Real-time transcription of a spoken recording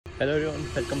Hello everyone,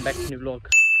 welcome back to new vlog.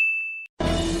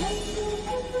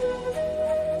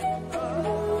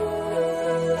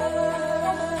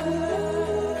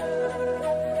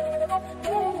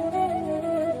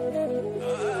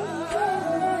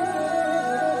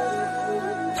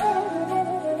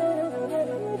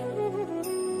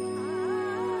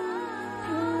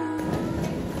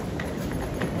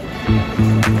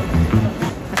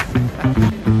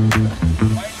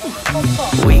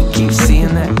 We keep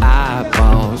seeing the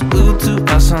eyeballs glued to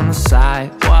us on the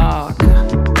sidewalk.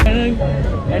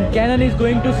 And Kenan is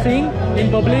going to sing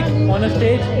in public on a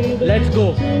stage. Let's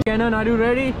go. Kenan, are you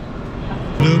ready?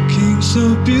 Looking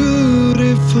so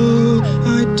beautiful,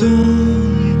 I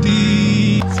don't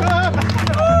be.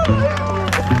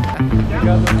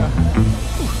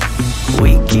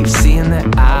 We keep seeing the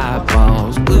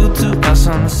eyeballs glued to us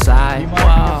on the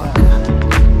sidewalk,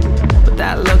 but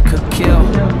that look could kill.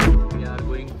 We are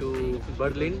going to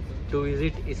Berlin to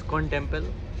visit Iskcon temple,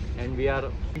 and we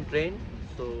are in train,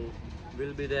 so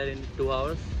we'll be there in 2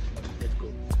 hours. Let's go.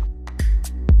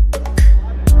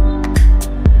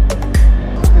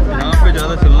 यहाँ पे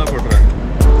ज़्यादा चलना पड़ रहा है।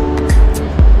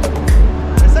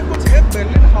 ऐसा कुछ है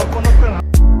Berlin half an hour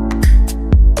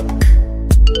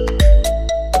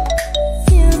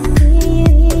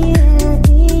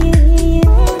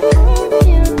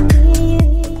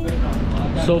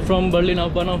So from Berlin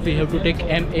Hauptbahnhof we have to take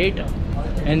M8,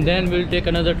 and then we'll take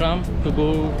another tram to go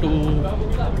to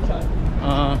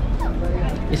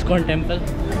Iskcon temple.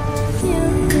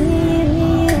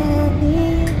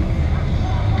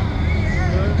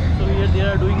 So here they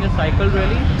are doing a cycle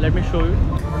rally. Let me show you.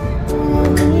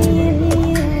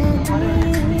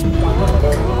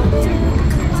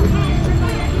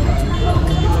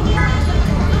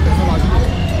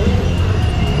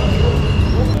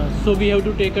 So we have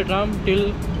to take a tram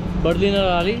till Berliner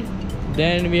Allee,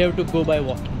 then we have to go by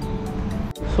walking.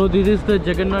 So this is the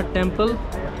Jagannath temple.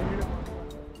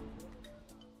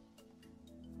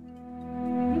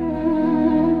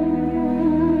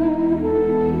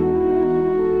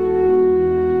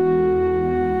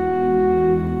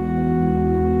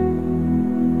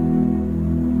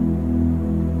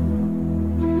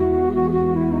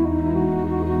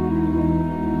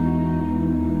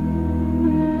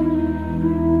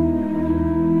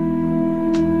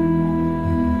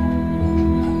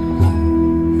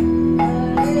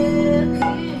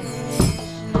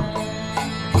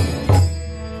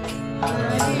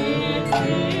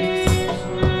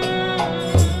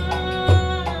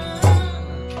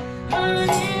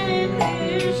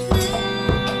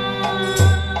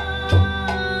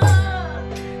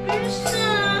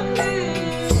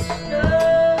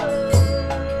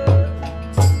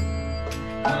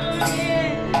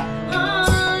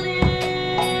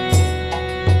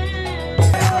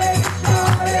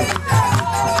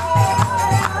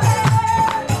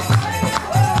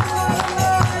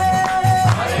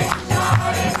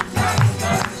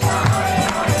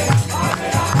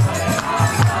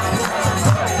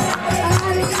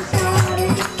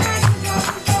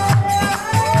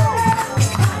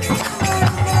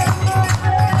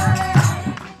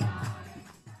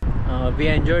 We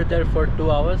enjoyed there for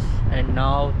 2 hours, and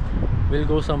now we'll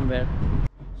go somewhere.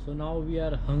 So now we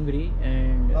are hungry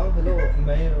and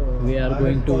we are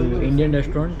going to Indian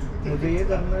restaurant.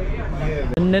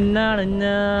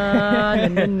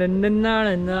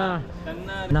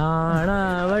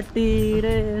 Nanavati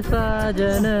रे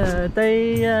साजन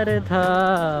तैयार था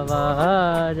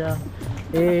वाजा,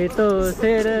 ए तो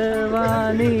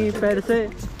शेरवानी पर से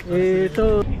ए तो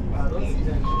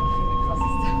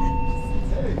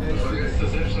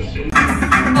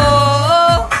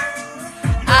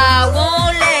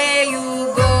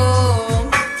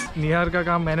निहार का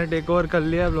काम मैंने टेक ओवर कर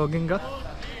लिया ब्लॉगिंग का।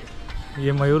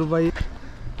 ये मयूर भाई,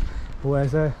 वो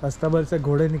ऐसा अस्तबल से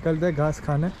घोड़े निकलते हैं घास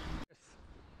खाने।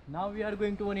 Now we are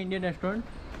going to one Indian restaurant,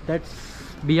 that's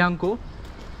Bianco,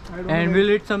 and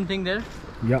we'll eat something there.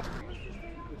 Yeah.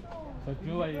 सच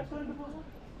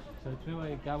में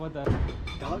भाई क्या बता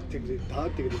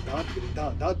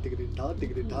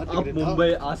आप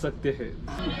मुंबई आ सकते हैं।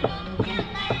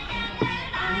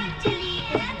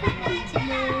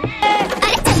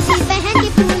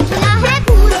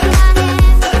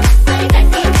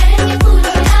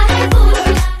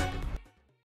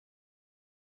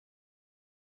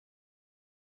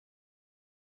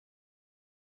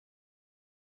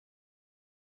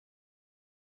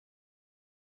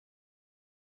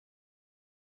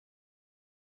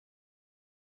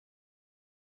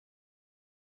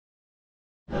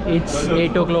 It's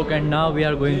 8 o'clock and now we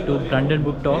are going to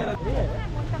Brandenburger Tor.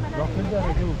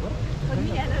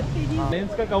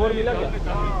 Lens का कवर मिला क्या?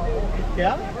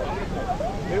 क्या?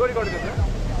 मेरे को रिकॉर्ड करते हैं।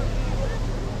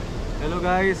 Hello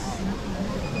guys,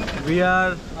 we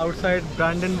are outside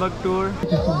Brandenburger Tor.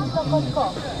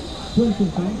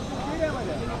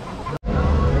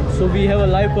 So we have a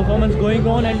live performance going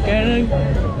on, and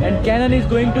Kenan is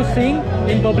going to sing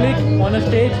in public on a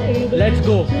stage. Let's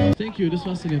go. Thank you, das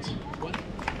war's denn jetzt.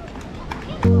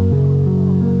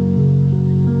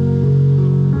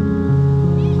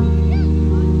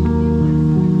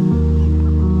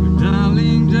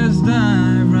 Darling, just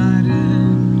dive right in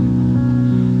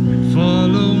and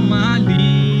follow my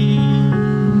lead.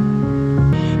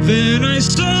 Then I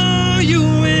saw you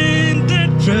in that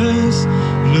dress,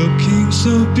 looking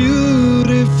so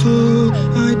beautiful.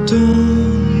 I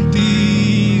don't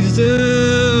deserve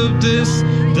this.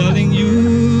 Darling, you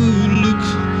look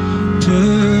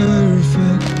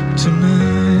perfect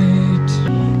tonight.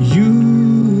 You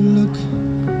look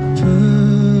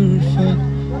perfect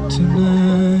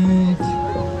tonight.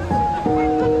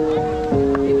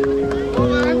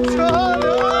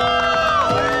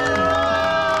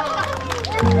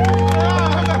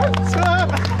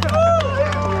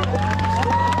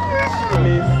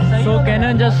 So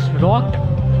Kenan just rocked.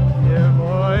 Yeah,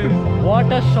 boy.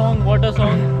 What a song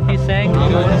he sang.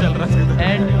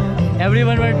 And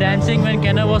everyone were dancing when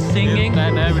Kenan was singing.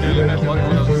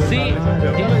 See,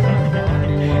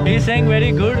 he sang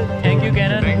very good. Thank you,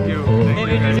 Kenan. Thank you.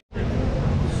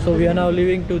 So we are now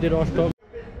leaving to the Rostock.